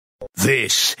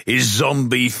This is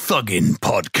Zombie Thuggin'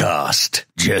 Podcast.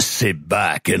 Just sit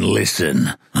back and listen,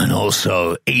 and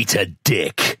also eat a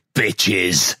dick,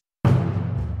 bitches.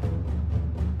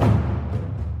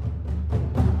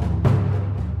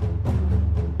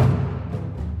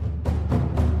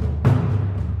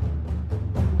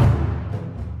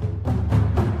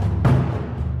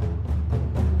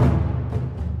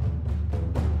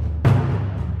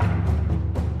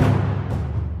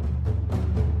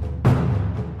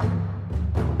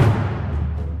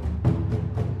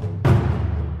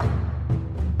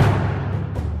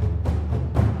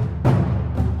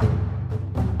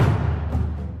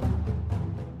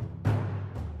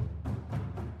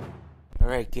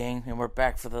 Alright, gang, and we're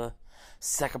back for the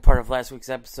second part of last week's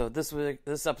episode. This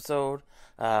episode,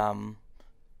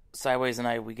 Sidewayzzz and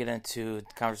I, we get into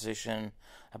the conversation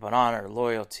about honor,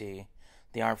 loyalty,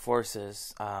 the armed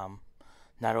forces, not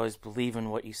always believing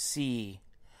what you see,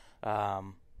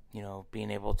 being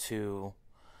able to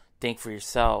think for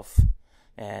yourself,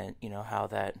 and, how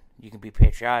that you can be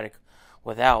patriotic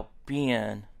without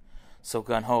being so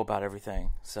gung-ho about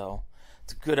everything. So,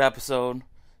 it's a good episode.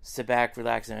 Sit back,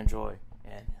 relax, and enjoy.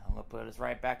 And I'm going to put us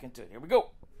right back into it. Here we go.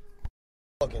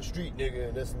 Fucking street nigga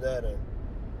and this and that, and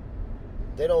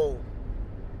they don't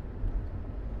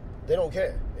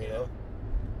care, you know?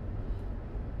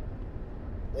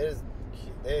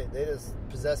 They just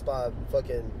possessed by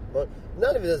fucking,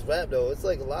 not even just rap though, it's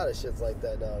like a lot of shits like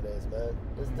that nowadays, man.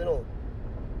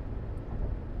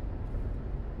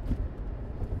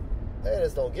 They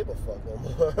just don't give a fuck no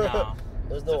more. No,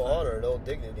 There's no honor, no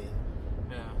dignity.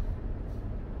 Yeah.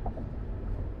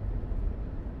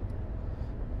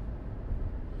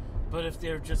 But if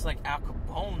they're just like Al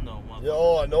Capone, though, motherfucker.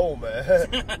 Oh, I know, man.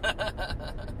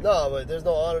 No, but there's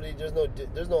no honor. There's no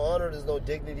honor. There's no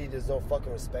dignity. There's no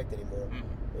fucking respect anymore.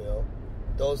 Mm-hmm. You know,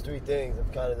 those three things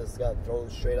have kind of just got thrown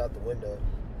straight out the window.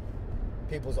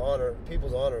 People's honor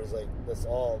is like that's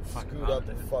all screwed up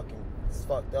and fucking it's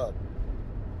fucked up.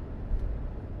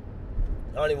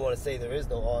 I don't even want to say there is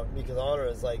no honor because honor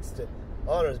is like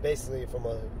honor is basically from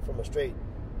a straight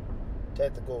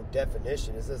technical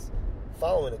definition. It's just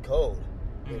following a code,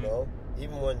 you know?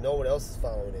 Even when no one else is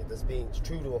following it, just being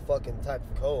true to a fucking type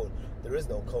of code, there is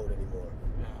no code anymore,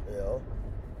 you know?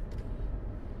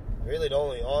 Really, the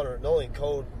only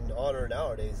code and honor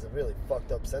nowadays is a really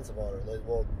fucked up sense of honor. Like,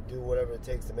 well, do whatever it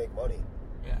takes to make money.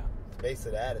 Yeah. It's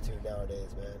basically the attitude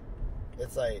nowadays, man.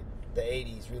 It's like the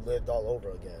 80s relived all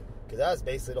over again. Because that's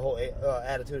basically the whole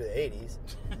attitude of the 80s.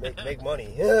 Make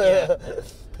money. Yeah.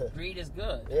 Greed is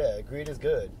good. Yeah, greed is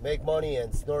good. Make money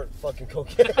and snort fucking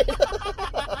cocaine.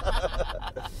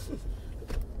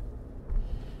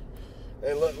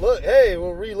 And look, hey,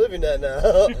 we're reliving that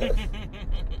now.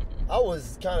 I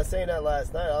was kind of saying that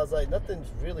last night. I was like, nothing's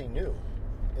really new.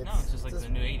 It's just like the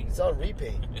new 80s. It's on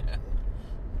repeat. Yeah.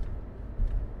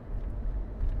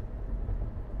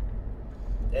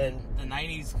 And the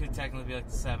 90s could technically be like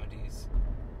the 70s.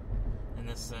 In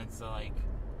the sense that, like,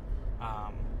 I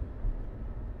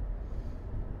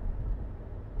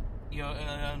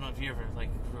don't know if you ever, like,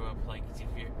 grew up, like, if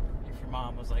your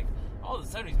mom was like, oh, the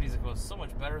 70s music was so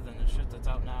much better than the shit that's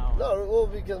out now. No, well,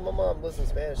 because my mom listens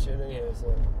Spanish shit anyway,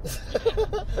 so. Yeah,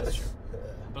 that's true.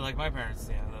 But, like, my parents,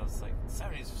 that was like, the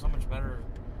 70s are so much better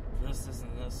for this,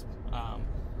 and this.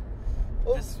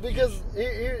 Well, because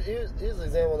here's an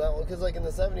example of that one. Because, like, in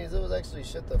the 70s, it was actually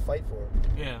shit to fight for.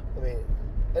 Yeah. I mean,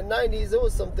 in the 90s, there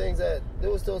was some things that, there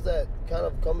was those that kind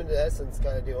of come into essence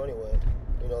kind of deal anyway.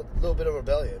 You know, a little bit of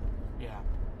rebellion. Yeah.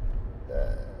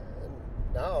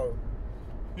 Now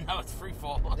it's free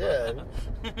fall. Yeah.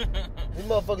 These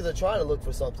motherfuckers are trying to look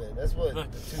for something. That's what. Woo!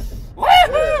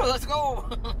 Let's go!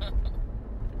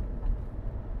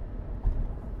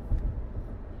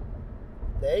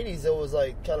 The 80s, it was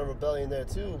like kind of rebellion there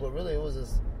too, but really it was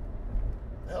just,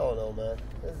 I don't know, man.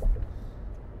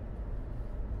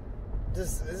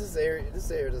 This area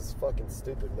is fucking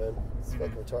stupid, man. It's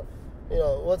fucking retarded. You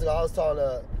know, once ago I was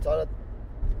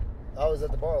I was at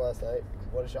the bar last night.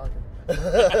 What a shocker.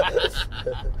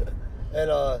 And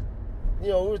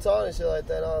we were talking and shit like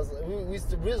that. And we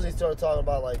originally started talking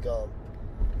about like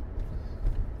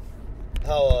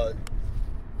how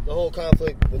the whole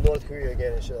conflict with North Korea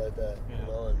again and shit like that, you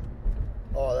know, and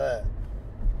all that.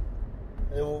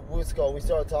 And we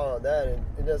started talking on that, and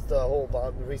that's the whole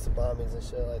the recent bombings and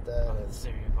shit like that. The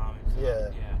Syria bombings. Yeah.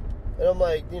 And I'm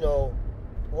like,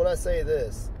 when I say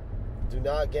this, do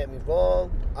not get me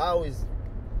wrong. I always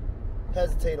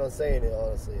hesitate on saying it,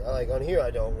 honestly. On here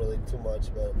I don't really too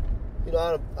much, but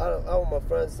I with my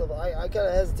friends stuff. I kind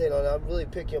of hesitate on it. I'm really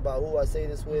picky about who I say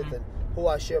this with and who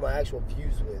I share my actual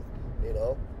views with.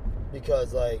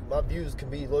 because like my views can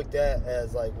be looked at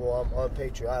as like, well, I'm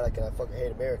unpatriotic and I fucking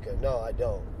hate America. No, I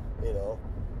don't. You know.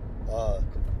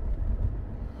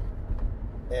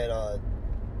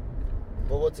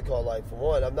 But what's it called? Like, for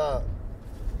one, I'm not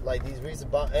like these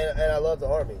recent and I love the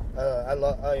Army. I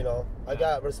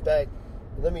got respect.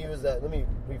 Let me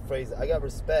rephrase it. I got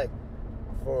respect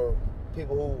for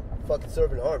people who fucking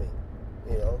serve in the Army.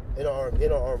 You know, in our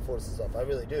armed forces stuff. I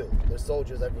really do. They're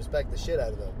soldiers. I respect the shit out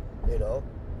of them. You know,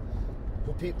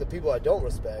 the people I don't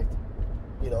respect.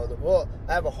 You know,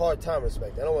 I have a hard time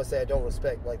respecting. I don't want to say I don't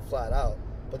respect like flat out,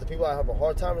 but the people I have a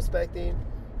hard time respecting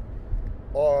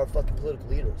are fucking political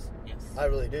leaders. Yes. I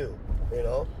really do. You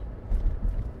know,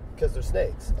 because they're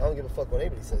snakes. I don't give a fuck what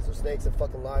anybody says. They're snakes and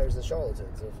fucking liars and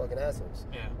charlatans. They're fucking assholes.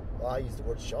 Yeah. Well, I use the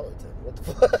word charlatan. What the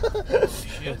fuck?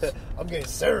 Shit. I'm getting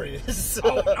serious.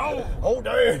 Oh, no. Oh,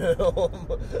 damn.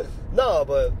 No,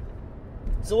 but...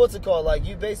 So what's it called? Like,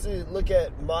 you basically look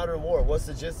at modern war. What's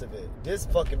the gist of it? This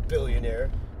fucking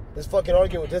billionaire is fucking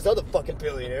arguing with this other fucking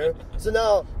billionaire. So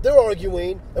now they're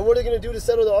arguing, and what are they going to do to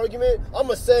settle the argument? I'm going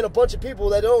to send a bunch of people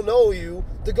that don't know you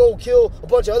to go kill a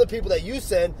bunch of other people that you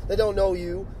send that don't know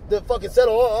you to fucking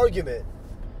settle our argument.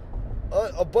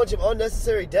 A bunch of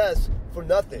unnecessary deaths for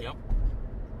nothing. Yep.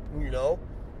 You know?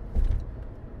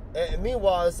 And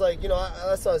meanwhile, it's like, you know,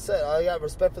 that's what I said. I got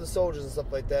respect for the soldiers and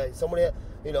stuff like that. Somebody,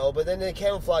 you know, but then they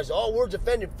camouflage, oh, we're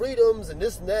defending freedoms and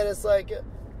this and that. It's like,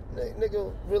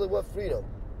 nigga, really, what freedom?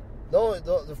 No,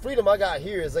 the freedom I got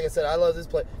here is, like I said, I love this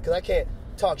place because I can't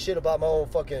talk shit about my own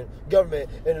fucking government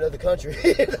in another country.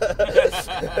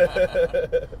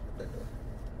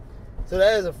 So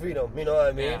that is a freedom, you know what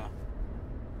I mean? Yeah.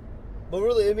 But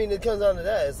really, I mean, it comes down to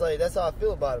that. It's like, that's how I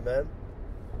feel about it, man.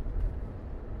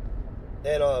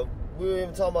 And we were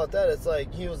even talking about that. It's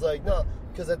like, he was like, no,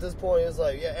 because at this point, it was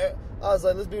like, yeah, I was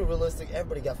like, let's be realistic.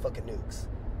 Everybody got fucking nukes.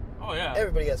 Oh, yeah.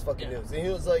 Everybody has fucking nukes. And he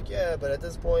was like, yeah, but at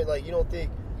this point, like, you don't think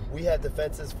we had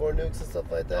defenses for nukes and stuff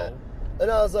like that? No.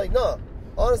 And I was like, no.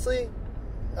 Honestly,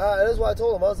 and that's why I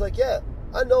told him. I was like, yeah,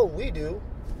 I know we do,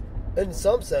 in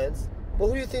some sense, but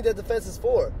who do you think that defense is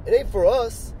for? It ain't for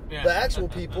us, the actual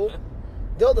people.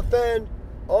 They'll defend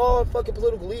all fucking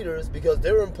political leaders because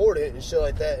they're important and shit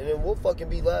like that, and then we'll fucking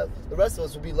be left, the rest of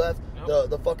us will be left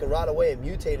the fucking rot away and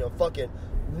mutate in a fucking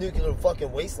nuclear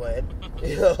fucking wasteland,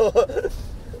 you know?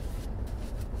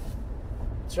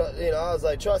 You know, I was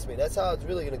like, trust me, that's how it's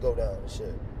really gonna go down and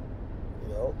shit, you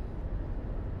know?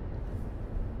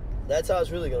 That's how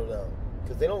it's really gonna go down,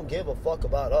 because they don't give a fuck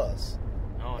about us.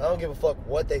 No. I don't give a fuck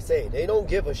what they say. They don't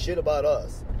give a shit about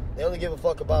us. They only give a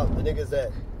fuck about the niggas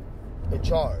that in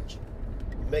charge,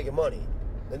 making money.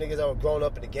 The niggas that were growing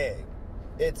up in the gang.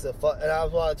 It's a and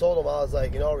that's why I told them, I was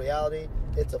like, in all reality,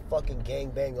 it's a fucking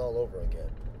gangbang all over again.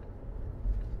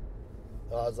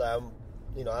 I was like,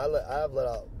 you know, I've let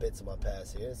out bits of my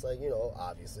past here. It's like, you know,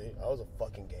 obviously, I was a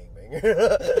fucking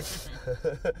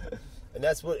gangbanger. And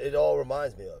that's what it all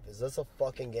reminds me of. Is this a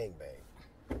fucking gangbang?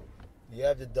 You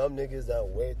have the dumb niggas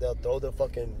they'll throw their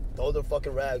fucking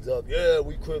rags up. Yeah,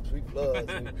 we Crips, we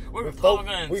Bloods.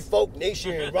 We folk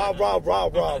nation, rah, rah, rah,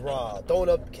 rah, rah. Throwing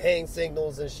up gang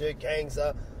signals and shit, gangs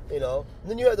up, you know.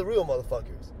 And then you have the real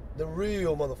motherfuckers.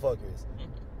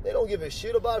 They don't give a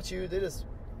shit about you. They just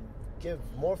give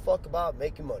more fuck about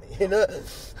making money, you know?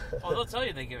 Oh, they'll tell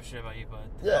you they give a shit about you, but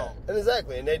and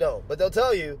exactly, and they don't. But they'll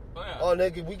tell you, oh,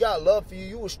 nigga, we got love for you.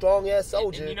 You a strong-ass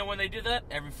soldier. And you know when they do that?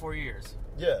 Every 4 years.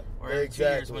 Yeah, or every 2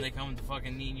 years when they come to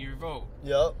fucking need your vote.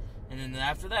 Yep. And then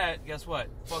after that, guess what?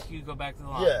 Fuck you, go back to the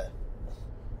line. Yeah.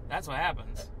 That's what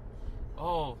happens.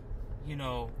 Oh, you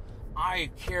know, I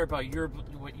care about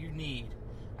what you need.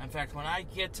 In fact, when I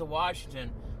get to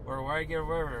Washington or where I get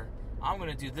wherever, I'm going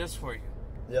to do this for you.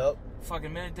 Yep.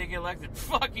 Fucking minute they get elected,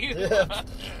 fuck you. Yeah.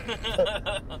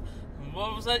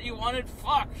 What was that you wanted?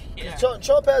 Fuck. Yeah.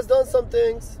 Trump has done some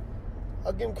things.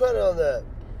 I'll give him credit on that.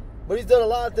 But he's done a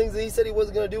lot of things that he said he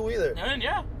wasn't going to do either. And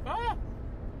yeah. Oh, yeah.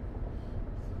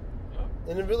 Yep.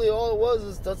 And then really all it was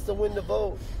is just to win the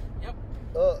vote. Yep.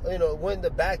 You know, win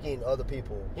the backing of the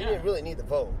people. He didn't really need the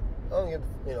vote. I don't give,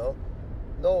 you know,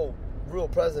 no real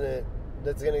president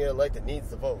that's going to get elected needs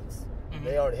the votes. Mm-hmm.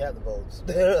 They already have the votes.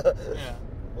 Yeah.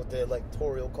 With the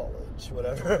electoral college,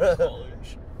 whatever.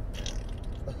 College.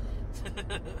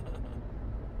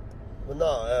 But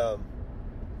no,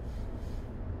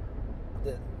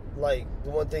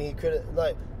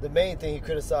 the main thing he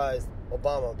criticized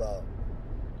Obama about.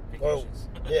 Vacations.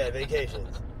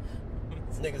 Vacations.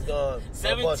 This nigga's gone.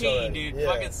 17, dude.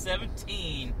 Yeah. Fucking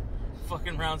 17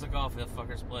 fucking rounds of golf that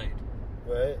fuckers played.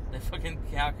 Right. They fucking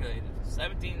calculated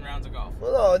 17 rounds of golf.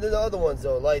 Well, no, and then the other ones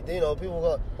though, like people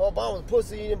go, "Oh, Obama's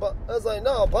pussy." I was like,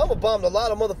 no, Obama bombed a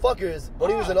lot of motherfuckers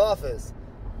when he was in office.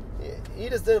 He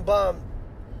just didn't bomb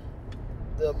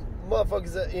the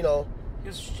motherfuckers that He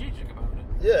was strategic about it.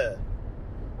 Yeah.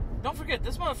 Don't forget,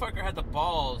 this motherfucker had the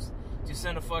balls to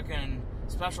send a fucking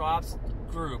special ops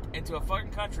group into a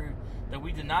fucking country that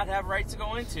we did not have rights to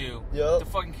go into to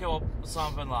fucking kill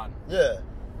Osama bin Laden. Yeah.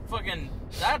 Fucking,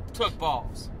 that took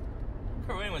balls. I don't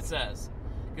care what anyone says.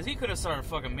 Because he could have started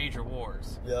fucking major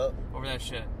wars over that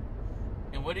shit.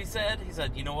 And what he said,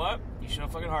 you know what? You should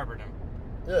have fucking harbored him.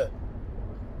 Yeah.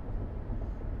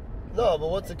 No, but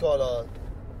what's it called?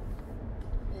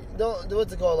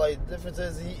 What's it called? Like, the difference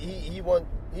is he won,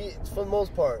 for the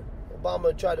most part,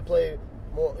 Obama tried to play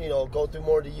more, go through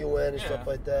more of the UN and stuff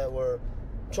like that, where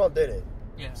Trump didn't.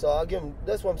 Yeah. So I'll give him,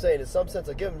 that's what I'm saying. In some sense,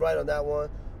 I'll give him right on that one.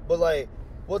 But, like,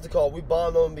 what's it called? We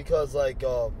bombed him because, like,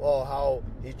 how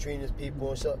he treating his people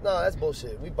and shit. No, that's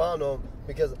bullshit. We bombed him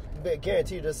because, I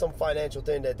guarantee you, there's some financial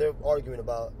thing that we're arguing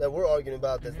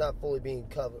about, that's not fully being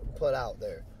put out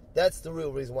there. That's the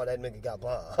real reason why that nigga got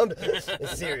bombed in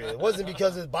Syria. It wasn't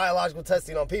because it's biological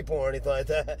testing on people or anything like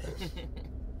that.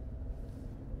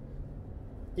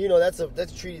 That's a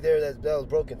treaty there that was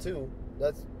broken too.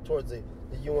 That's towards the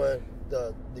UN,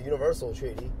 the Universal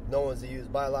Treaty. No one's to use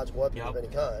biological weapons of any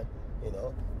kind.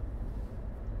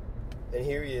 And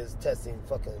here he is testing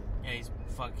fucking. Yeah, he's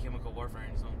fucking chemical warfare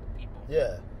in his own people.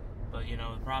 Yeah. But the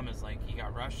problem is, like, you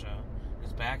got Russia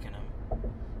who's backing him,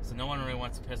 so no one really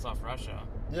wants to piss off Russia.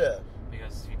 Yeah.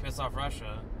 Because if you piss off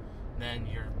Russia, then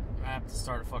you're apt to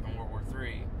start a fucking World War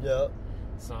III. Yeah.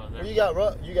 So you got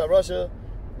Russia,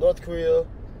 North Korea,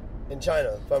 and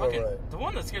China. If I remember right. The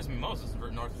one that scares me most is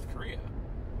North Korea.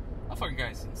 That fucking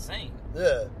guy's insane.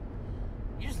 Yeah.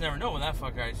 You just never know when that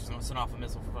fucking guy's just gonna send off a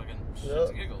missile for fucking shits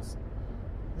and giggles.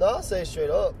 No, I'll say straight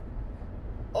up.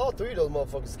 All three of those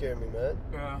motherfuckers scare me, man.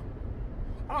 Yeah.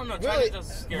 I don't know. China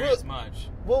doesn't scare me as much.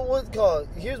 Well, what's it called?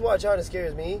 Here's why China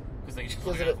scares me. Because they just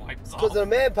wipe us off. Because of the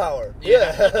manpower.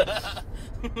 Yeah.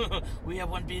 We have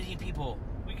 1 billion people.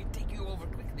 We can take you over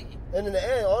quickly. And in the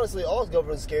end, honestly, all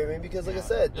governments scare me because, like I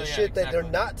said, the shit that they're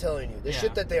not telling you, the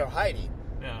shit that they are hiding.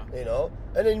 Yeah.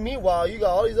 And then meanwhile, you got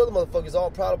all these other motherfuckers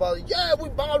all proud about it. Yeah, we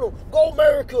bombed them. Go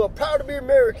America. I'm proud to be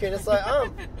American. It's like,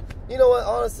 you know what?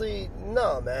 Honestly,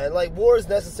 no, man. Like, war is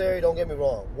necessary. Don't get me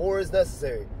wrong. War is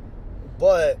necessary.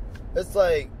 But it's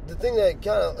like, the thing that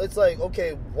kind of, it's like,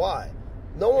 okay, why?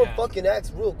 No one fucking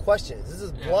asks real questions. This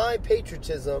is blind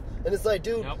patriotism. And it's like,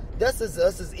 dude, that's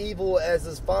as evil as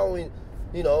this following,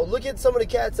 look at some of the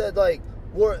cats that, like,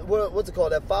 what's it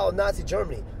called? That followed Nazi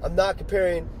Germany. I'm not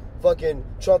comparing fucking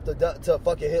Trump to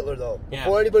fucking Hitler, though.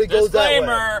 Before anybody goes that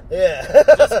way. Yeah.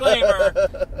 Disclaimer.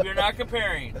 We're not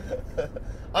comparing.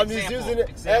 I'm just using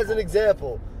it as an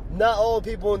example. Not all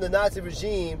people in the Nazi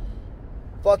regime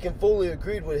fucking fully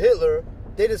agreed with Hitler.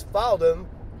 They just followed him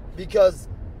because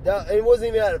it wasn't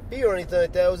even out of fear or anything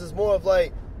like that. It was just more of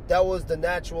like, that was the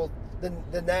natural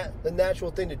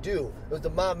thing to do. It was the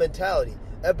mob mentality.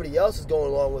 Everybody else is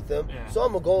going along with him, so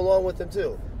I'm going to go along with him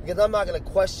too. Because I'm not going to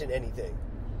question anything.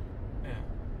 Yeah.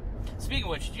 Speaking of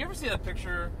which, did you ever see that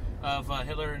picture of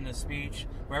Hitler in his speech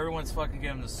where everyone's fucking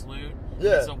giving him the salute?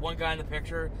 Yeah. So one guy in the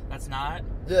picture that's not?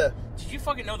 Yeah. Did you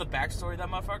fucking know the backstory of that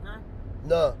motherfucker?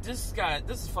 No. This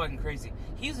is fucking crazy.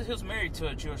 He was married to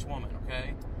a Jewish woman,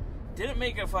 okay? Didn't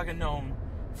make it fucking known.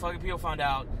 Fucking people found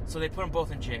out, so they put them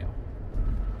both in jail.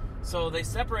 So they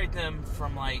separate them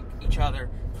from, like, each other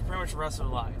for pretty much the rest of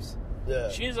their lives. Yeah.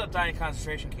 She ends up dying in a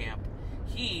concentration camp.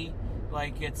 He,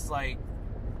 like, gets, like,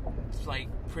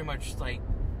 pretty much, like,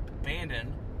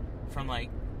 abandoned from, like,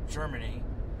 Germany.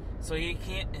 So he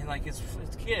can't, and, like, his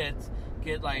kids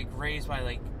get, like, raised by,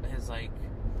 like,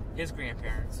 his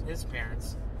grandparents, his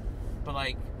parents. But,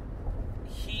 like,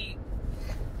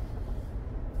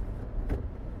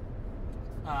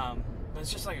 but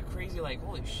it's just, like, a crazy, like,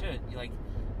 holy shit. Like,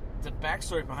 the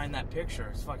backstory behind that picture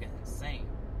is fucking insane.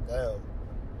 Damn.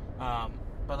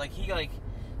 But, like, he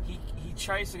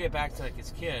tries to get back to, like,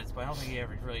 his kids, but I don't think he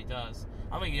ever really does.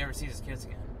 I don't think he ever sees his kids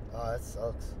again. Oh, that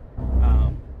sucks.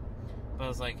 But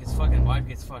it's like his fucking wife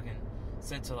gets fucking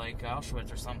sent to, like,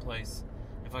 Auschwitz or someplace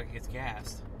and fucking gets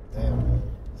gassed. Damn, man.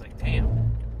 It's like,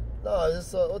 damn. No,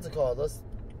 it's what's it called? But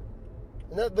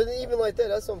even like that,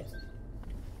 that's what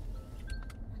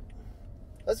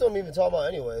I'm even talking about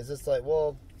anyways. It's like,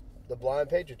 well, the blind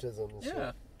patriotism and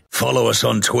shit. Follow us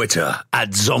on Twitter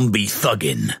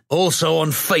 @ZombieThuggin. Also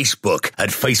on Facebook at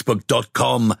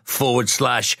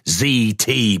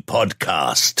facebook.com/ZT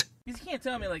Podcast. You can't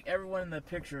tell me, like, everyone in the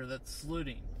picture that's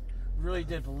saluting really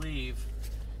did believe,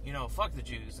 fuck the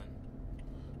Jews and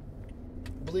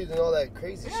believed in all that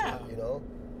crazy Yeah. shit, you know?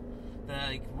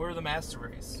 Like, we're the master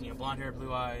race. You know, blonde hair,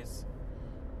 blue eyes.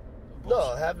 No,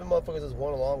 Bullshit. half the motherfuckers just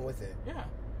went along with it. Yeah.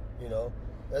 You know?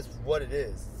 That's what it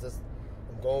is. It's just,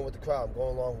 I'm going with the crowd. I'm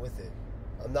going along with it.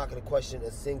 I'm not going to question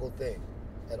a single thing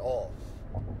at all.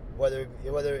 Whether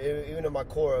even in my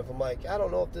core, if I'm like, I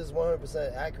don't know if this is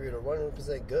 100% accurate or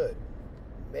 100% good,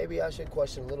 maybe I should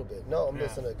question a little bit. No, I'm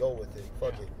just going to go with it.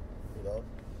 Fuck it. You know?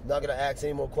 I'm not going to ask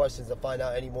any more questions to find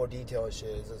out any more detail and shit.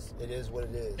 It's just, it is what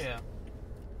it is. Yeah.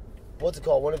 What's it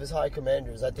called? One of his high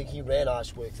commanders. I think he ran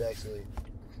Auschwitz, actually.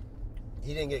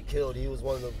 He didn't get killed. He was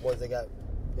one of the ones that got,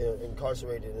 you know,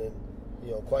 incarcerated and,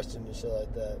 you know, questioned and shit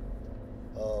like that.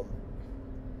 The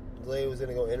lady was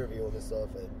gonna go interview him and stuff,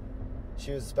 and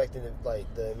she was expecting to,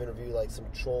 like, the interview like some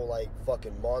troll, like,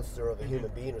 fucking monster of a human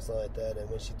being or something like that. And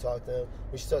when she talked to him,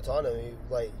 when she started talking to him,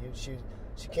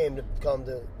 she came to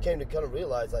kind of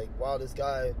realize, like, wow, this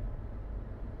guy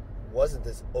wasn't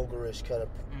this ogreish kind of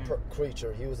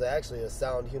creature. He was actually a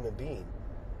sound human being.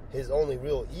 His only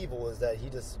real evil is that he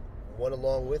just went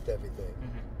along with everything.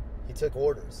 He took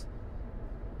orders,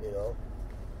 you know.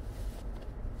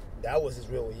 That was his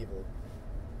real evil,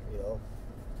 you know.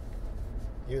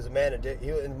 He was a man of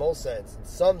in most sense, in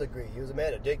some degree, he was a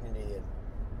man of dignity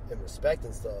and respect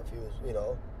and stuff. He was, you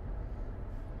know.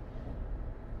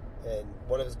 And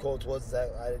one of his quotes was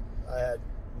that I had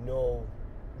no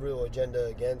real agenda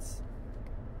against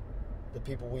the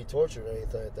people we tortured or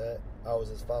anything like that. I was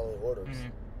just following orders.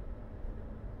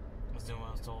 I was doing what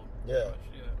I was told. Yeah.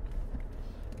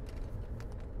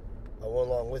 I went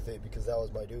along with it because that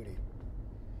was my duty.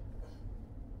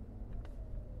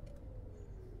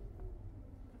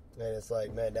 And it's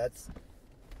like, man, that's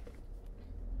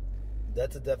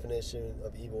a definition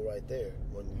of evil right there.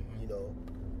 When, you know,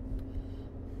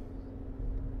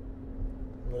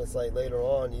 when it's like later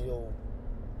on, you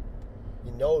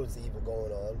know there's evil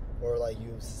going on, or like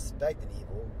you suspect an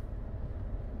evil,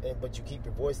 but you keep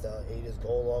your voice down and you just go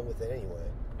along with it anyway.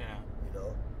 Yeah. You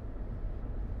know?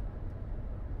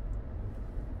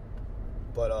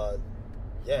 But,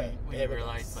 yeah. When you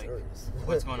realize, like,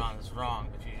 what's going on is wrong,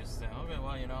 but you just say, okay,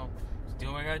 well, you know, just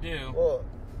do what I gotta do. Well,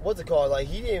 what's it called? Like,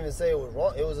 he didn't even say it was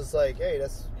wrong. It was just like, hey,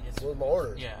 that's my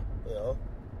orders. Yeah. You know?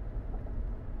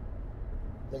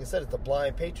 Like I said, it's the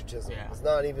blind patriotism. Yeah. It's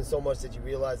not even so much that you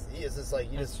realize it's just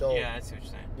like, you just don't. Yeah, I see what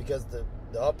you're saying. Because the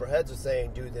upper heads are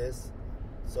saying, do this,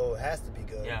 so it has to be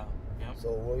good. Yeah. Yep.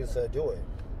 So we're just going to do it,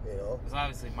 you know? Because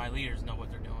obviously my leaders know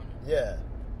what they're doing. Yeah.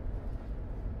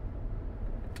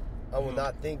 I will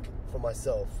not think for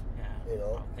myself. Yeah. You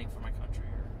know? I'll think for my country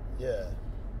or Yeah.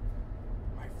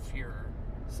 my Führer.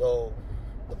 So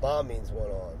the bombings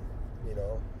went on, you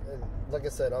know? And like I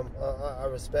said, I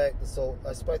respect I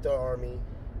respect our army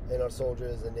and our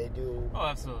soldiers, and they do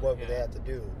what they have to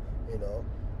do, you know?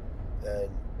 And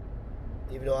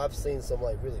even though I've seen some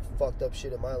like really fucked up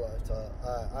shit in my lifetime,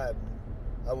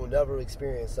 I will never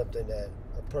experience something that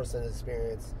a person has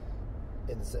experienced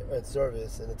in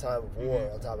service in the time of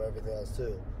war, on top of everything else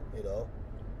too, you know?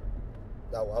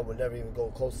 Now, I would never even go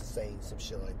close to saying some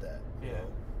shit like that, you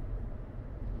know?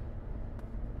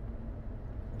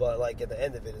 But like at the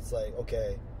end of it, it's like,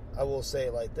 okay, I will say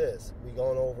it like this: we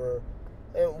going over,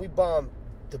 and we bombed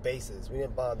the bases. We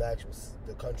didn't bomb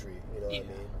the country. You know what I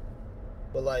mean?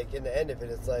 But like in the end of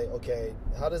it, it's like, okay,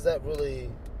 how does that really?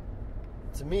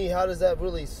 To me, how does that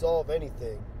really solve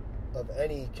anything, of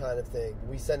any kind of thing?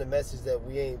 We send a message that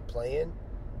we ain't playing.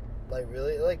 Like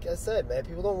really, like I said, man,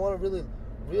 people don't want to really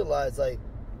realize like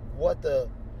what the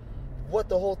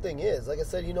whole thing is. Like I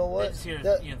said, you know what? They just hear,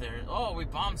 we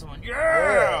bombed someone.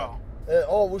 Yeah.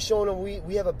 And, we're showing them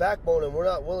we have a backbone and we're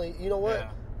not willing. You know what?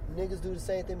 Yeah. Niggas do the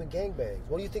same thing with gangbangs.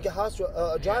 What do you think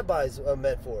a drive-bys are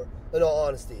meant for? In all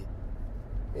honesty,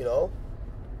 you know,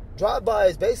 drive-by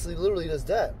is basically literally just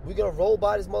that. We're gonna roll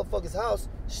by this motherfucker's house,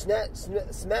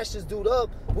 smash this dude up.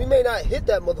 We may not hit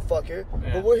that motherfucker,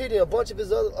 but we're hitting a bunch of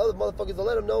his other motherfuckers to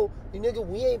let him know, you nigga,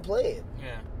 we ain't playing.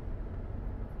 Yeah.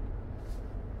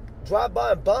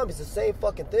 Drive-by and bomb is the same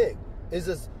fucking thing. It's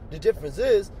just, the difference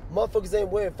is, motherfuckers ain't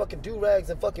wearing fucking do-rags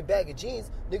and fucking baggy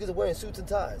jeans. Niggas are wearing suits and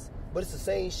ties. But it's the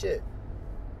same shit.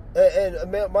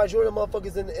 And majority of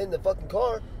motherfuckers in the fucking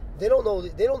car, they don't know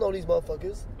these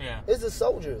motherfuckers. Yeah. It's the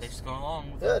soldiers. They just go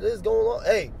along with it. Yeah, they just going along.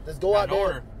 Hey, let's go out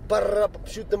there,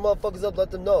 shoot them motherfuckers up,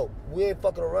 let them know. We ain't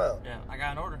fucking around. Yeah, I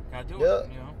got an order. Gotta do it,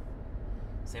 you know.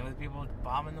 Same with people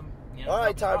bombing them. You know, all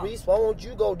right, Tyrese, why won't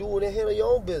you go do it and handle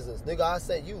your own business? Nigga, I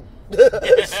sent you.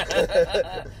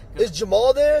 Is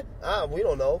Jamal there? We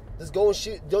don't know. Just go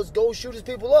shoot his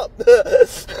people up.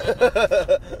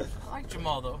 I like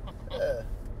Jamal, though. Yeah.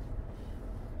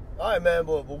 All right, man,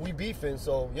 but we beefing,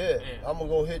 so yeah. I'm going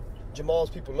to go hit Jamal's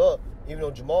people up, even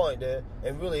though Jamal ain't there,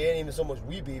 and really ain't even so much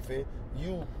we beefing.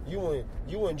 You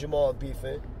and Jamal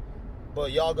beefing,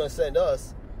 but y'all gonna send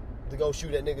us to go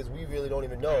shoot at niggas we really don't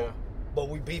even know, but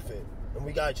we beefing and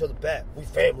we got each other back. We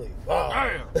family.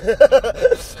 Wow.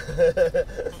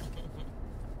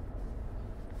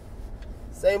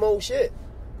 Same old shit.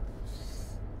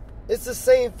 It's the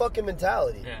same fucking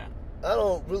mentality. Yeah. I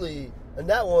don't really, and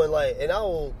that one, like, and I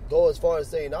will go as far as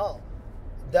saying,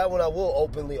 that one I will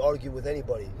openly argue with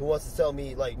anybody who wants to tell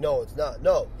me, like, no, it's not.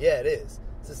 No, yeah, it is.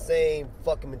 It's the same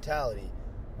fucking mentality.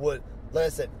 What, like I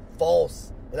said,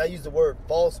 false, and I use the word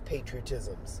false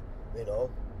patriotisms, you know?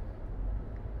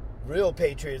 Real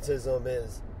patriotism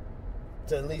is,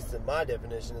 to at least in my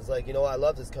definition, is like, you know, I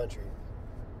love this country,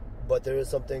 but there is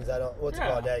some things I don't,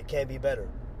 that can be better.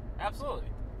 Absolutely.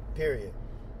 Period.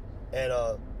 And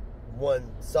when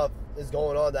stuff is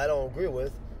going on that I don't agree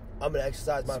with, I'm going to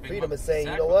exercise my freedom and saying,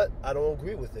 you know what? I don't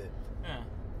agree with it. Yeah.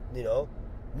 You know?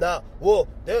 Now, well,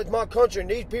 there's my country and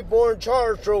these people are in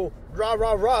charge, so rah,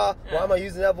 rah, rah. Yeah. Why am I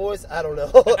using that voice? I don't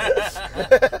know.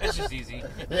 It's just easy.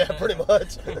 Yeah, pretty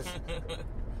much.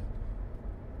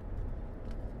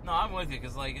 No, I'm with you,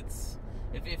 because, like, it's...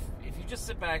 If you just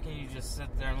sit back and you just sit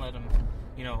there and let them,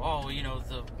 you know,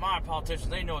 my politicians,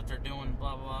 they know what they're doing,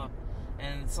 blah, blah, blah,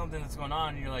 and it's something that's going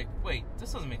on, and you're like, wait,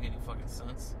 this doesn't make any fucking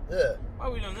sense. Yeah. Why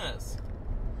are we doing this?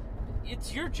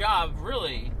 It's your job,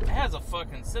 really, as a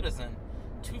fucking citizen,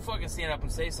 to fucking stand up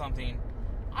and say something.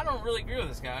 I don't really agree with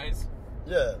this, guys.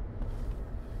 Yeah.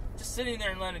 Just sitting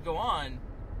there and letting it go on.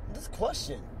 Just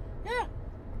question. Yeah.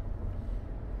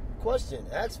 Question.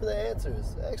 Ask for the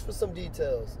answers. Ask for some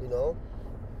details, you know?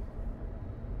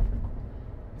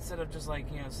 Instead of just,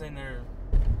 like, you know, sitting there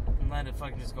and letting it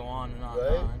fucking just go on and on right?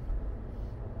 and on.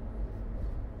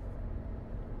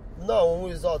 No, when we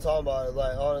was all talking about it,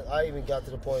 like, I even got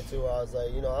to the point, too, where I was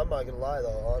like, you know, I'm not going to lie,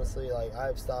 though. Honestly, like,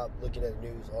 I've stopped looking at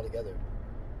news altogether.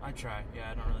 I try.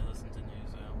 Yeah, I don't really listen to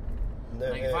news, though.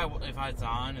 Like, if it's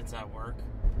on, it's at work.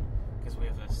 Because we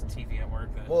have this TV at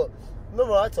work that... Well,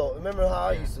 remember how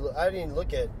I used to look? I didn't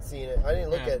look at CNN. I didn't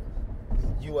look at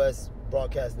U.S.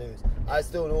 broadcast news. I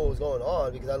still knew what was going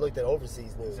on because I looked at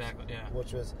overseas news. Exactly, yeah.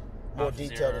 Which was more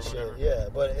detailed and shit. Whatever. Yeah,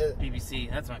 but... BBC,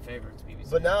 that's my favorite, it's BBC.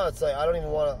 But now it's like, I don't even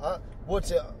want to...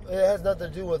 it has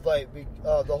nothing to do with, like,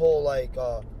 the whole, like...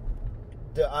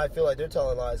 I feel like they're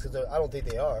telling lies because I don't think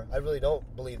they are. I really don't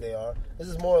believe they are. This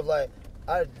is more of, like...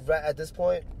 at this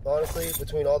point, honestly,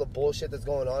 between all the bullshit that's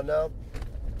going on now,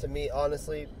 to me,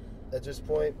 honestly, at this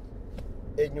point,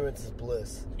 ignorance is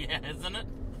bliss. Yeah, isn't it?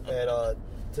 And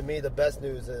to me, the best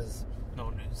news is no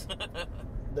news.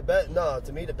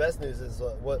 To me, the best news is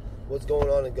what's going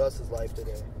on in Gus's life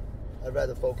today. I'd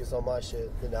rather focus on my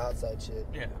shit than the outside shit.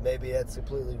 Yeah. Maybe that's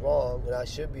completely wrong, and I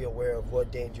should be aware of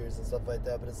what dangers and stuff like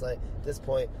that. But it's like, at this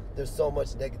point, there's so much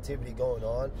negativity going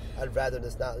on. I'd rather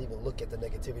just not even look at the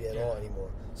negativity at all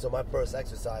anymore. So my first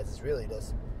exercise is really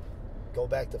just go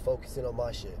back to focusing on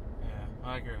my shit. Yeah,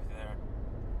 I agree with you there.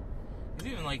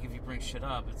 Because even, like, if you bring shit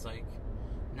up, it's like,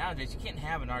 nowadays, you can't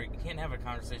have you can't have a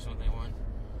conversation with anyone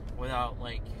without,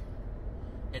 like,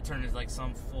 it turning into, like,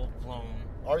 some full-blown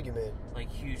argument, like,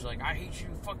 huge, like, I hate you,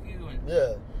 fuck you, and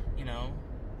you know.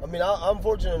 I mean, I'm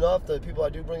fortunate enough that people I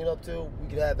do bring it up to, we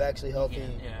could have actually healthy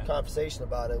conversation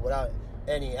about it without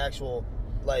any actual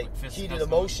like heated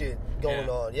emotion going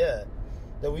on. Yeah,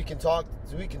 that we can talk.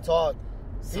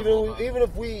 Even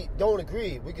if we don't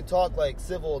agree, we can talk like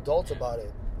civil adults about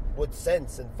it with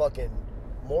sense and fucking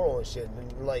moral and shit.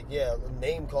 And like,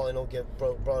 name calling don't get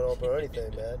brought up or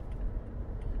anything, man.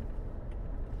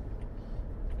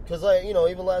 Because, like, you know,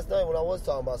 even last night when I was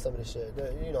talking about some of this shit,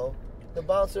 you know, the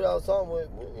bouncer I was talking with,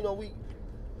 you know,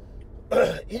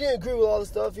 he didn't agree with all the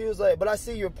stuff. He was like, but I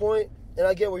see your point, and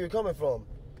I get where you're coming from.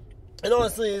 And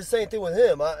honestly, it's the same thing with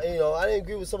him. I didn't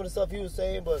agree with some of the stuff he was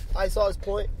saying, but I saw his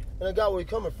point, and I got where he's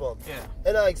coming from. Yeah.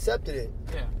 And I accepted it.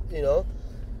 Yeah. You know?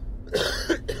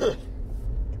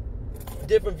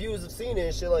 Different views of seeing it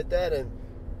and shit like that, and,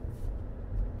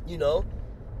 you know,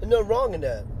 there's nothing wrong in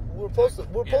that. We're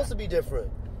supposed to be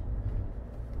different.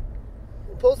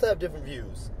 We're supposed to have different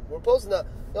views. We're supposed to not...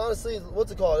 Honestly,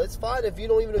 what's it called? It's fine if you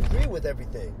don't even agree with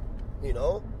everything. You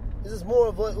know? This is more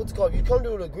of what's it called? You come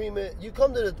to an agreement... You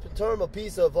come to the term of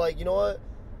peace of, like, you know what?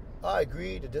 I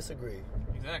agree to disagree.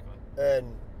 Exactly.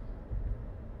 And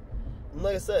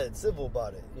like I said, civil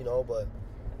about it, you know, but...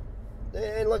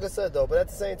 And like I said, though, but at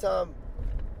the same time,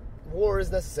 war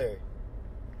is necessary.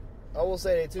 I will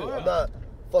say that, too. Oh, yeah. I'm not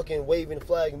fucking waving the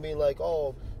flag and being like,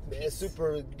 oh... Man,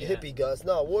 super hippie Gus.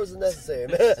 No, wars is necessary,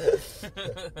 man.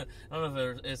 I don't know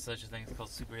if there is such a thing. It's called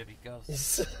super hippie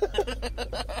Gus.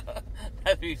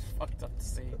 That'd be fucked up to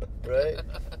see. Right?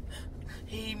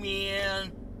 Hey,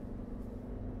 man.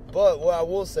 But what I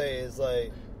will say is,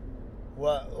 like,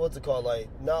 what's it called? Like,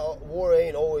 war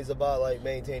ain't always about, like,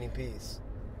 maintaining peace.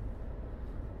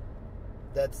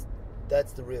 That's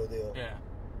the real deal. Yeah.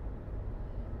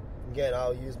 Again,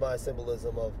 I'll use my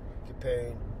symbolism of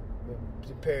comparing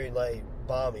like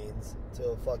bombings to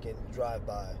a fucking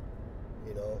drive-by.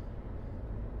 You know,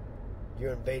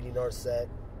 you're invading our set,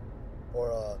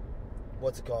 or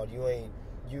what's it called? You're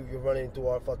running through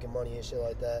our fucking money and shit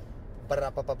like that.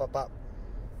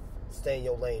 Stay in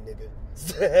your lane, nigga.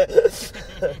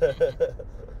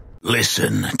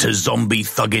 Listen to Zombie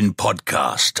Thuggin'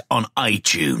 Podcast on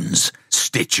iTunes,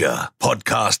 Stitcher,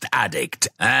 Podcast Addict,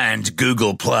 and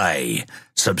Google Play.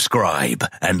 Subscribe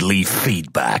and leave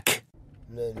feedback.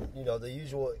 And then, the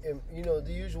usual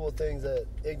things that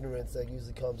ignorance that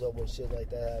usually comes up when shit like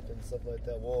that happens, stuff like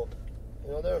that. Well,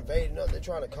 they're invading us, they're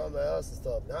trying to come at us and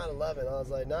stuff. 9/11, I was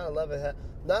like,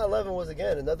 9/11 was,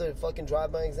 again, another fucking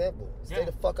drive-by example. Stay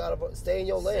the fuck out of stay in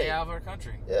your lane. Stay out of our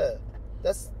country. Yeah.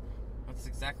 That's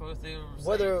exactly what they were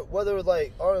saying. Whether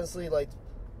like, honestly, like,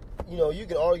 you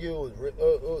can argue it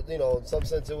was, in some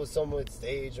sense it was somewhat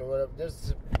staged or whatever.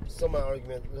 There's some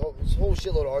argument, there's a whole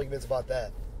shitload of arguments about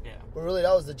that. Yeah. But really,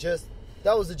 that was the gist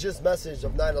message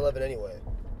of 9/11 anyway.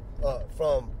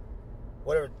 From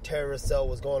whatever terrorist cell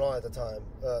was going on at the time.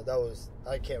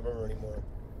 I can't remember anymore.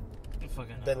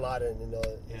 Bin Laden and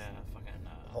his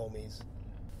homies.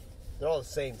 They're all the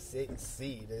same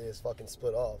seed. They just fucking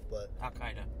split off, but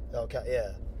Al-Qaeda.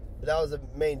 Yeah. But that was the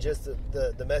main gist of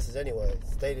the message anyway.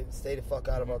 Stay the fuck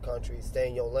out of our country. Stay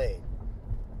in your lane.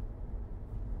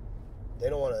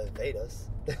 They don't want to invade us.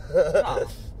 No.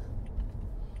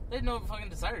 They had no fucking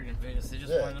desire to invade us. They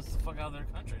just wanted us to fuck out of their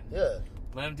country. Yeah.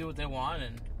 Let them do what they want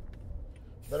and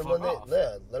let them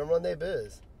run their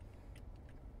biz.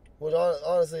 Well,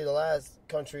 honestly, the last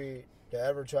country to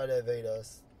ever try to invade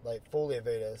us, like fully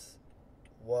invade us,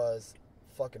 was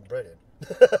fucking Britain.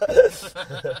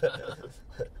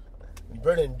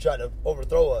 Britain tried to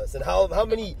overthrow us, and how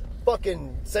many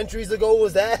fucking centuries ago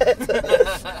was that?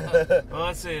 Well,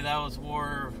 let's see, that was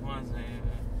war.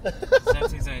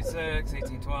 1776,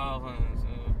 1812,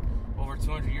 over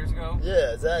 200 years ago.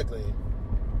 Yeah, exactly.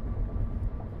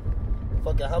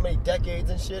 Fucking how many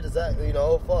decades and shit is that?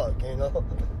 Fuck.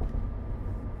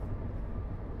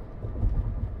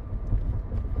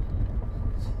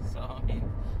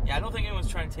 Yeah, I don't think anyone's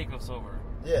trying to take us over.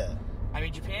 Yeah. I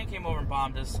mean, Japan came over and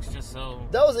bombed us just so...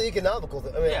 That was an economical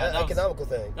thing. Economical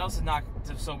thing. That was to knock...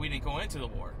 so we didn't go into the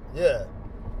war. Yeah.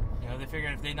 They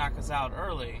figured if they knock us out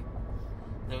early,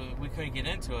 that we couldn't get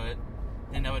into it,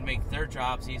 then that would make their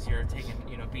jobs easier,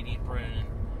 beating Britain and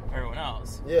everyone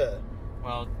else. Yeah.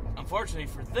 Well, unfortunately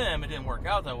for them, it didn't work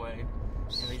out that way,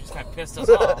 and they just kind of pissed us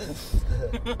off.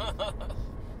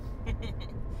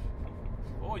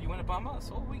 Oh, you want to bomb us?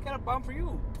 Oh, we got a bomb for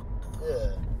you.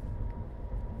 Yeah.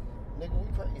 Nigga, we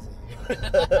crazy.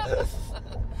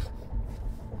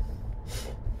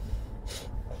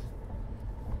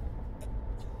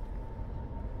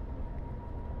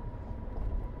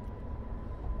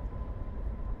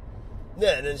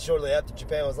 Yeah, and then shortly after,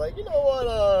 Japan was like, you know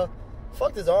what,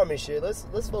 fuck this army shit.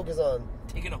 Let's focus on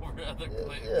taking over other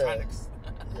electronics.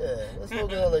 Yeah, let's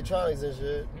focus on electronics and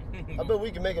shit. I bet we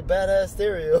can make a badass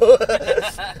stereo.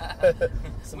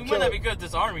 We might not be good at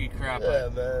this army crap. Yeah,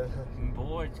 man.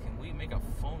 Boy, can we make a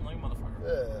phone like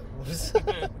motherfucker?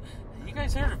 Yeah. You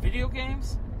guys heard of video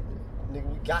games? Nigga,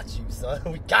 we got you, son.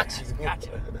 We got you. Got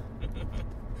you.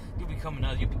 You'll be coming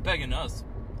us. You'll be begging us.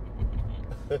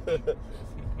 You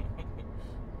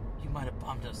might have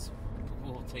bombed us.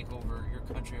 We'll take over your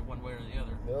country one way or the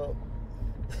other. Yep.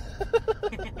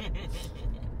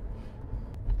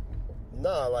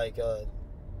 No, like, I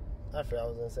forgot I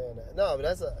was gonna say on that. No, but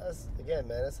that's again,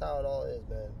 man. That's how it all is,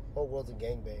 man. Whole world's a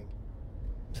gangbang.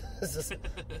 It's just a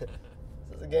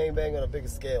gangbang on a bigger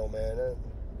scale, man.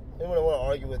 Anyone want to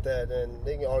argue with that, then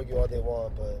they can argue all they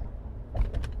want, but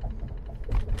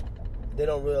they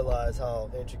don't realize how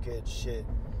intricate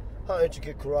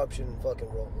corruption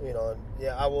fucking roll. And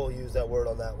yeah, I will use that word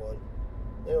on that one.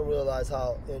 They don't realize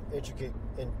how intricate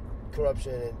and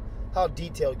corruption and how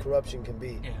detailed corruption can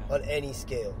be on any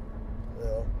scale.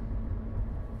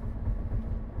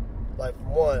 Like, for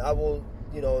one, I will,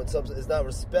 in some sense, it's not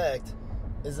respect,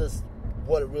 it's just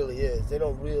what it really is. A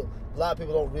lot of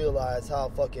people don't realize how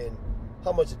much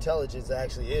intelligence there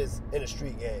actually is in a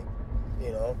street gang.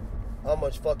 How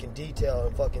much fucking detail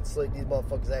and fucking slick these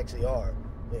motherfuckers actually are.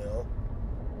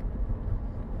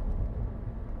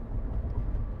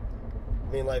 I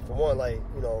mean, like, for one, like,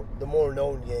 the more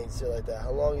known gangs, shit like that.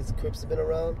 How long has the Crips been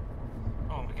around?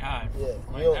 Oh my god. Yeah.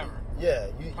 Like You never. Yeah.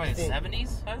 Probably the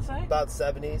 70s, I'd say? About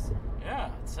 70s. Yeah,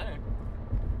 I'd say.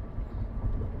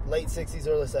 Late 60s,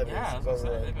 early 70s. Yeah, I was gonna say,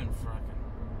 right. they've been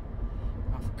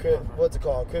What's it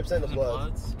called? Crips and the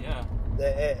Bloods. Yeah.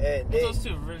 Those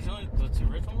two originally, the two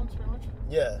original ones, pretty much?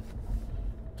 Yeah.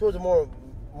 Towards a more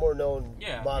known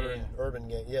modern urban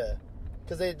gang. Yeah.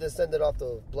 Because they descended off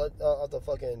the off the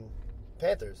fucking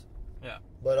Panthers. Yeah.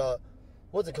 But,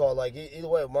 what's it called? Like, either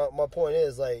way, my point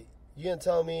is, like, you gonna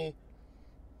tell me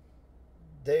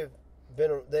they've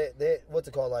been, what's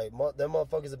it called? Like, them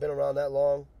motherfuckers have been around that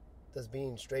long that's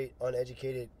being straight,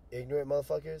 uneducated, ignorant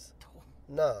motherfuckers?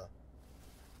 Nah.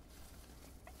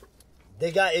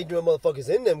 They got ignorant motherfuckers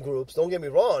in them groups. Don't get me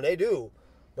wrong, they do.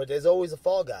 But there's always a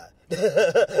fall guy.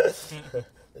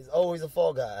 There's always a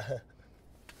fall guy.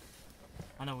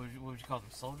 I know, what would you call them?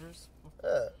 Soldiers?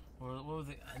 Yeah. What was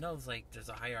it? I know it's like there's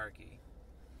a hierarchy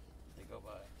they go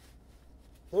by.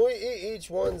 Well,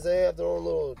 each one's, they have their own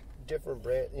little different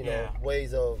brand,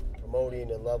 ways of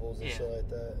promoting and levels and shit like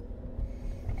that.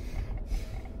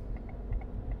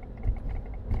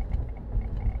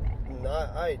 And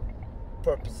I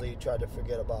purposely tried to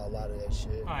forget about a lot of that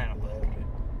shit. I don't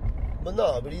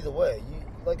know. But either way,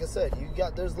 like I said,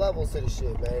 there's levels to the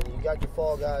shit, man. You got your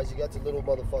fall guys, you got your little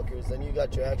motherfuckers, then you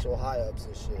got your actual high ups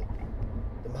and shit.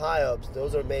 Them high ups,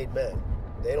 those are made men.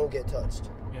 They don't get touched.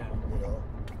 Yeah.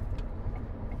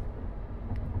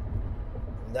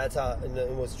 And that's how, and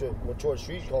with towards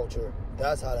street culture,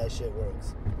 that's how that shit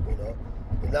works.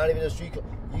 It's not even the street.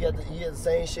 You get the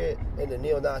same shit in the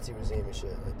neo-Nazi regime and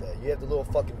shit like that. You have the little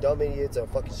fucking dumb idiots that are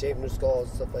fucking shaving their skulls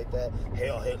and stuff like that.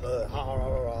 Hail Hitler, ha ha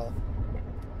ha ha.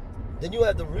 Then you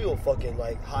have the real fucking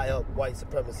like high up white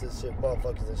supremacist shit,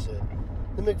 motherfuckers and shit.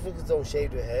 The motherfuckers don't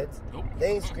shave their heads. Nope.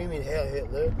 They ain't screaming Hail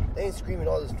Hitler. They ain't screaming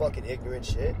all this fucking ignorant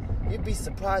shit. You'd be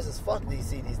surprised as fuck to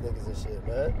see these niggas and shit,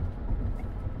 man.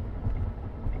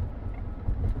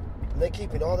 And they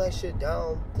keeping all that shit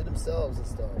down to themselves and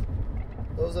stuff.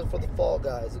 Those are for the fall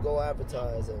guys to go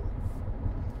advertise and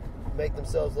make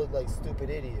themselves look like stupid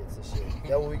idiots and shit.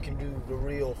 That way we can do the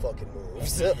real fucking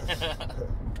moves.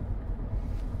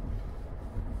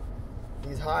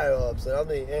 These higher ups, and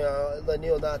the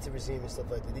neo-Nazi regime and stuff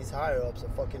like that. These higher ups are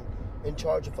fucking in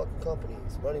charge of fucking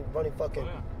companies, running fucking,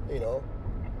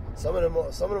 Some of them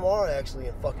are actually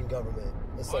in fucking government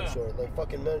of some sort, like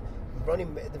fucking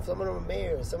running. Some of them are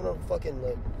mayors, some of them are fucking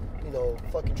like,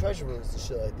 fucking treasurers and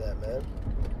shit like that, man.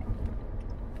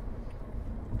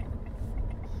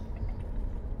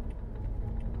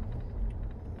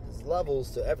 There's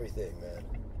levels to everything, man.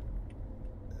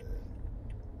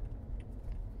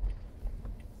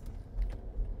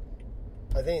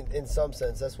 I think in some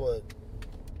sense that's what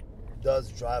does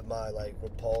drive my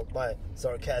my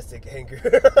sarcastic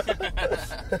anger.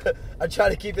 I try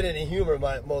to keep it in humor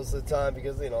most of the time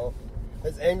because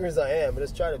as angry as I am, but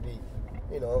just try to be,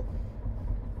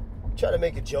 try to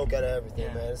make a joke out of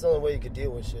everything, man. It's the only way you could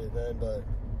deal with shit, man. But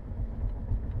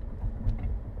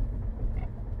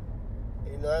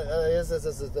I guess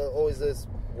that's always this.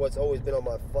 What's always been on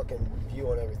my fucking view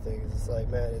on everything is it's like,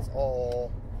 man, it's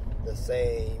all the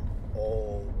same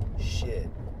old shit.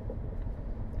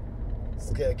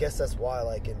 I guess that's why,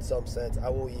 like, in some sense, I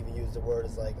will even use the word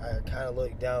as like I kind of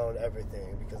look down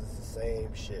everything because it's the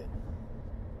same shit.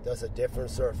 That's a different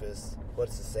surface, but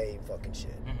it's the same fucking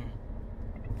shit.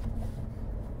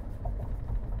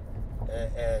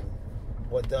 And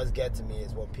what does get to me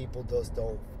is when people just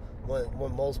don't,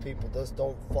 when most people just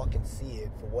don't fucking see it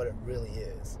for what it really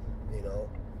is,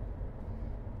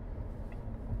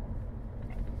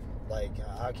 Like,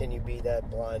 how can you be that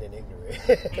blind and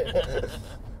ignorant?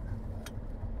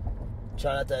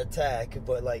 Try not to attack,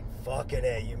 but like, fucking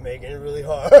A, you're making it really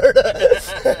hard.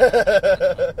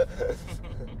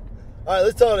 Alright,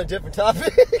 let's talk on a different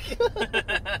topic.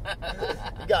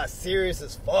 You got serious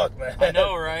as fuck, man. I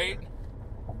know, right?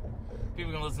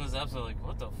 People can listen to this episode like,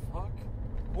 what the fuck?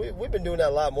 We've been doing that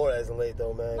a lot more as of late,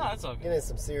 though, man. No, that's okay. Getting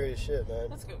some serious shit, man.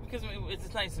 That's good, because it's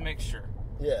a nice mixture.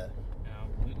 Yeah.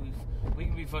 We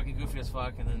can be fucking goofy as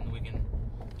fuck, and then we can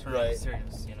turn it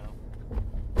serious,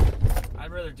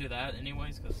 I'd rather do that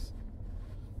anyways, because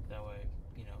that way,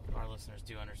 our listeners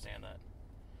do understand that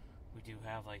we do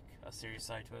have, like, a serious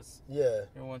side to us. Yeah.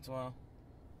 Every once in a while.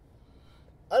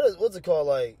 What's it called?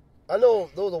 Like, I know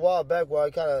there was a while back where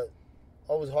I kind of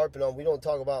always harping on, we don't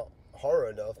talk about horror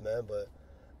enough, man, but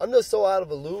I'm just so out of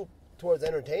a loop towards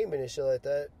entertainment and shit like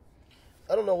that.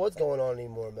 I don't know what's going on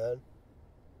anymore, man.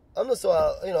 I'm just so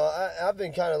out, I've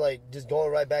been kind of like just going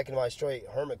right back into my straight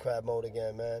hermit crab mode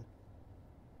again, man.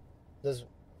 Just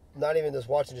not even just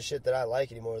watching the shit that I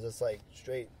like anymore. Just like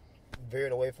straight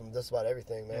veering away from just about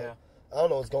everything, man. I don't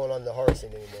know what's going on in the horror scene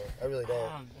anymore. I really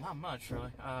don't. Not much,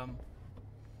 really.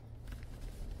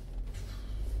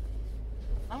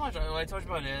 Not much. I told you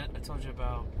about it. I told you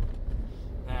about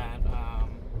that.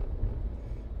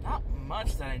 Not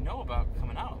much that I know about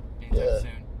coming out anytime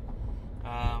soon.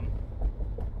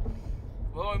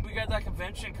 Well, we got that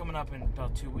convention coming up in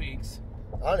about 2 weeks.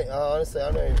 Honestly,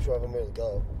 I'm not even sure if I'm able to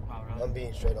go. Oh, really? I'm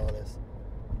being straight honest.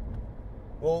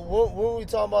 Well, when were we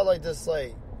talking about, like, this,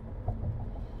 like...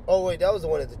 Oh, wait, that was the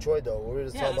one in Detroit, though. We were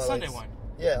just talking the about, Sunday like, one.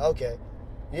 Yeah, okay.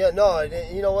 Yeah, no,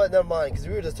 you know what? Never mind. Because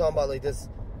we were just talking about, like, this...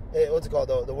 What's it called?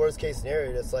 The worst case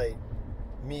scenario that's, like,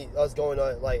 us going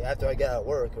on, like, after I get out of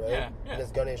work, right? Yeah. And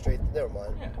just gunning straight... Never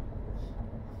mind. Yeah.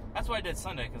 That's why I did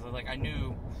Sunday, because, like, I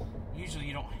knew usually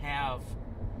you don't have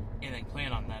anything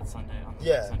planned on that Sunday, on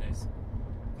the Sundays.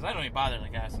 Because I don't even bother,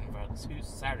 like, asking about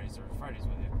Saturdays or Fridays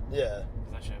with you. Yeah.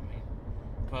 Because that shit me.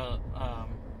 But,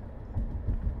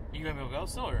 you gonna be able to go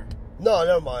still, or? No,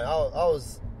 never mind. I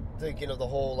was thinking of the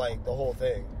whole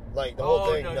thing. Like, the whole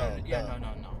thing,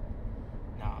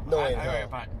 No.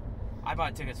 I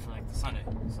bought tickets for, like, the Sunday,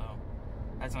 so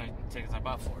that's the only tickets I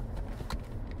bought for.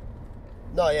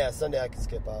 No, yeah, Sunday I can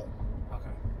skip out. Okay.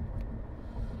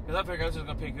 Because I figured I was just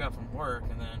gonna pick you up from work,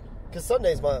 and then... Because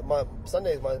Sunday's my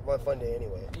fun day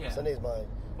anyway. Yeah. Sunday's my...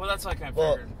 Well, that's what I kind of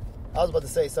Well, figured. I was about to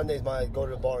say Sunday's my go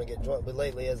to the bar and get drunk, but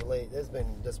lately, it's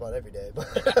been just about every day. But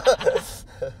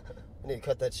we need to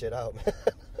cut that shit out, man.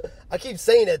 I keep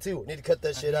saying that too. We need to cut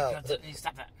that shit out. You need to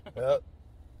stop that. Yep.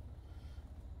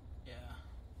 Yeah.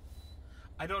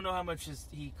 I don't know how much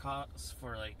he costs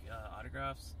for, like,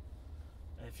 autographs.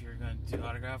 If you're going to do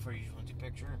autograph or you just want to do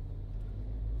picture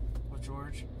with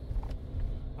George.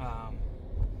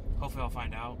 Hopefully I'll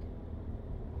find out.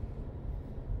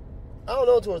 I don't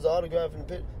know towards the autograph and the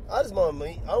picture. I just want to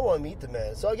meet. I want to meet the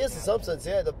man. So I guess in some sense,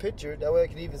 the picture. That way I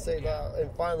could even say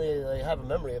and finally like, have a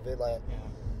memory of it. Like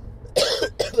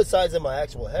besides in my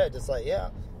actual head, it's like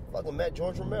fucking met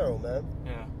George Romero, man.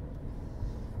 Yeah.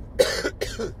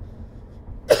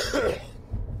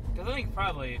 Because I think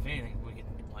probably if anything we could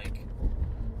like,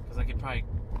 because I could probably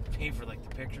pay for like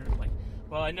the picture. Like,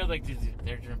 well, I know like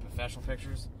they're doing professional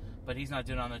pictures, but he's not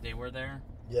doing it on the day we're there.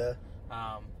 Yeah.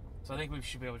 So I think we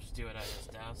should be able to just do it at his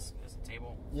desk, his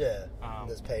table. Yeah.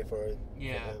 Just pay for it.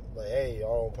 Yeah. Like, hey,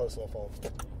 our own personal phone.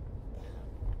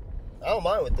 I don't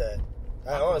mind with that.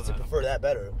 I honestly prefer that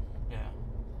better. Yeah.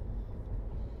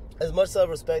 As much as I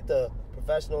respect the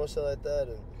professional and shit like that,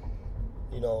 and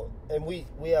and we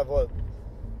have what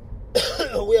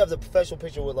we have the professional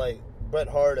picture with like Bret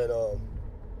Hart and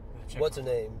what's her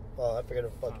name? I forget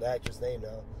the actress name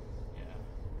now.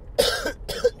 Yeah.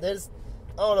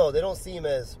 I don't know. They don't seem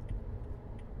as.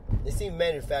 They seem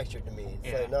manufactured to me.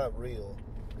 It's like not real.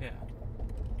 Yeah.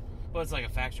 Well, it's like a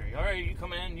factory. All right, you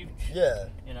come in.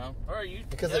 All right, you.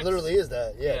 Because it literally is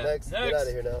that. Yeah. Next. Get out of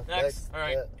here now. Next. All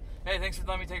right. Yeah. Hey, thanks for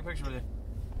letting me take a picture with you.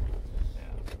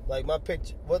 Yeah. Like my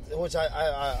picture, which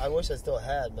I wish I still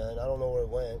had, man. I don't know where it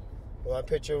went. But my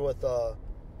picture with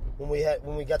when we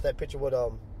got that picture with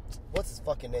what's his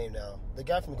fucking name now? The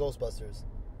guy from Ghostbusters.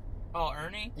 Oh,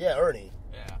 Ernie. Yeah, Ernie.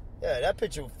 Yeah. Yeah, that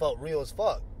picture felt real as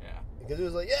fuck. Yeah. Because it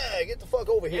was like, yeah, get the fuck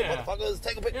over here, motherfuckers.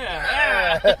 Take a picture.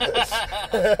 Yeah.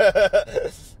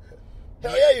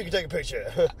 Hell yeah, you can take a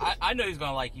picture. I know he's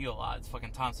going to like you a lot. It's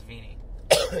fucking Tom Savini.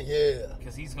 Yeah.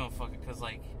 Because he's going to fucking... Because,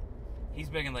 like, he's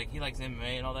big in, like, he likes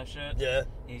MMA and all that shit. Yeah.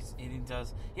 He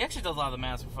actually does a lot of the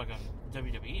masks for fucking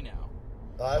WWE now.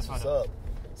 Oh, that's what's up.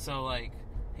 So, like,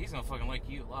 he's going to fucking like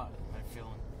you a lot, I'm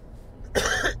feeling.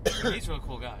 He's a real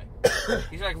cool guy.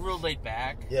 He's, like, real laid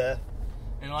back. Yeah.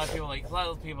 And a lot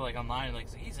of people like online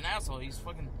like he's an asshole. He's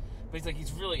fucking, but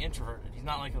he's really introverted. He's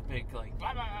not like a big like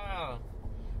blah blah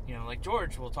blah. Like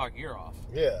George will talk your ear off.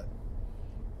 Yeah.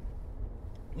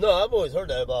 No, I've always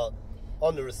heard that about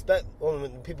on the respect.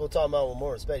 When people talk about with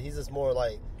more respect, he's just more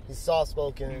like he's soft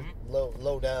spoken,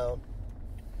 low down.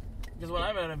 Because when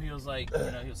I met him, he was like,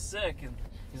 he was sick, and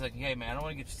he's like, "Hey man, I don't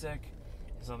want to get you sick."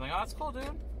 So I'm like, "Oh, that's cool, dude."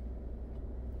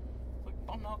 Like,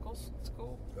 oh, knuckles, it's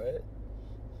cool, right?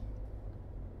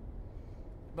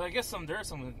 But I guess there are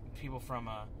some people from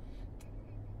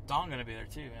Dawn gonna be there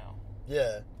too now.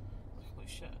 Yeah. Like, holy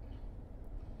shit!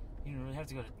 You don't really have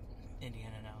to go to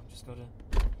Indiana now. Just go to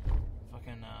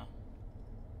fucking.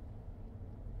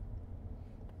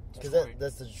 Because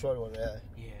that's the Detroit one, yeah.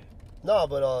 Yeah. No,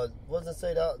 but wasn't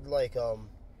say that like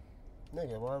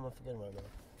nigga? Why am I forgetting right now?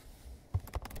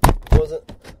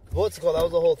 What's it called? That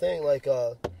was the whole thing. Like,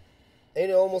 ain't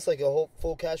it almost like a whole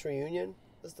full cast reunion?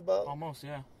 Just about. Almost,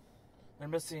 yeah. They're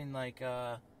missing, like,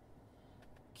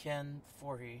 Ken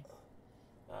Forhey.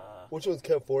 Which one's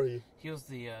Ken Forhey? He was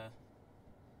the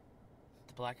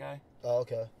black guy. Oh,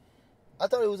 okay. I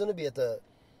thought he was gonna be at the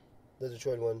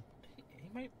Detroit one. He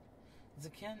might. Is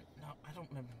it Ken? No, I don't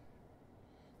remember.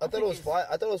 I thought it was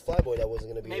Flyboy that wasn't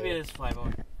gonna be. Maybe there. it is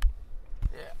Flyboy.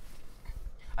 Yeah.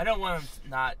 I don't want him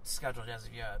not scheduled as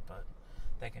of yet, but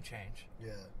that can change.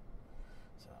 Yeah.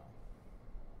 So.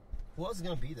 Who else is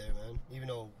gonna be there, man? Even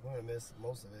though we're gonna miss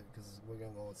most of it because we're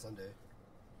gonna go on Sunday.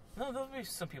 No, there'll be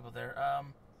some people there. I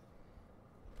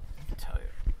can tell you.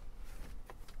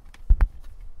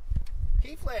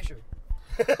 Heat Flasher.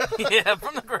 Yeah,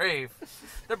 from the grave.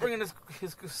 They're bringing his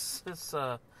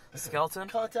skeleton.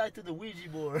 Contacted the Ouija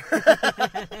board.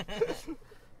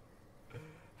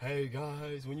 Hey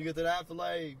guys, when you get to the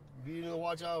afterlife, be on the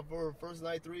watch out for First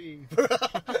Night 3. You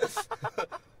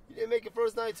didn't make it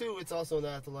First Night 2. It's also in the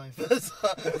afterlife.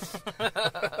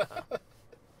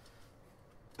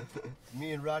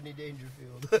 Me and Rodney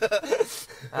Dangerfield.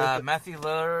 Matthew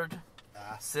Lillard.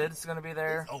 Sid's gonna be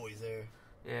there. He's always there.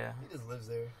 Yeah. He just lives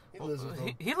there. He lives with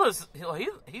them. He lives.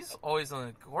 He's always on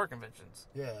the horror conventions.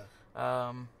 Yeah.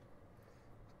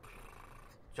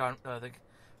 John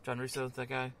Russo, that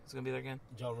guy, is gonna be there again.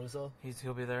 John Russo.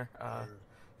 He'll be there.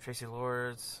 Tracy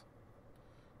Lords.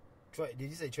 Did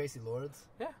you say Tracy Lords?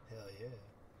 Yeah. Hell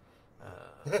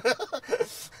yeah.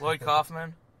 Lloyd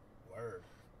Kaufman. Word.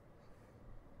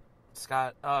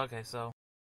 Scott. Oh, okay. So.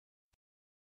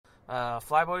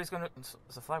 Flyboy's gonna.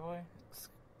 Is it Flyboy?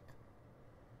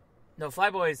 No,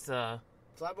 Flyboy's.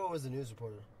 Flyboy was the news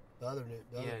reporter. The other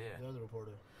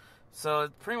reporter. So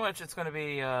pretty much it's gonna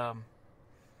be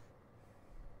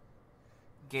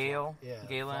Gail. Yeah.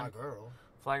 Galen.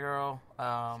 Fly Girl.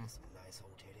 Some nice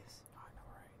old titties. I know,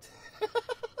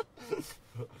 right?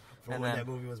 For when that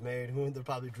movie was made, they're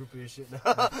probably droopy as shit now.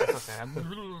 That's okay.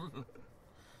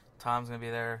 Tom's gonna be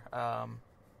there. And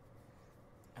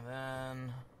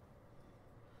then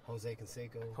Jose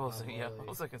Canseco. Jose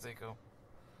Canseco.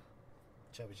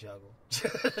 Chubby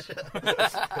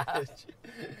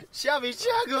Chubby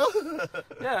Chago.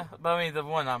 Yeah, but I mean the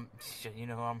one I'm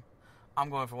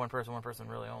going for one person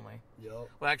really only. Yup.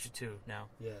 Well, actually two now.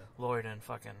 Yeah. Lloyd and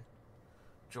fucking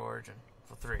George and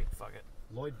for three. Fuck it.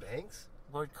 Lloyd Banks?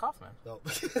 Lloyd Kaufman. No.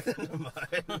 Never mind.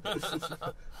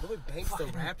 Lloyd Banks the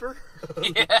rapper?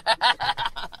 Yeah.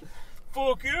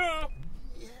 Fuck yeah.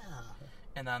 Yeah.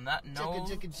 And on that note,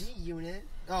 G unit.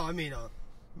 Oh, I mean,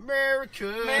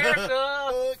 America.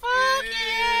 Fuck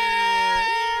yeah.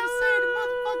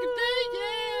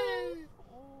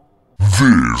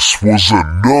 This was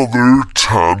another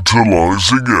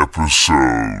tantalizing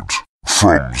episode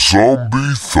from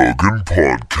Zombie Thuggin'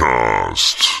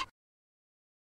 Podcast.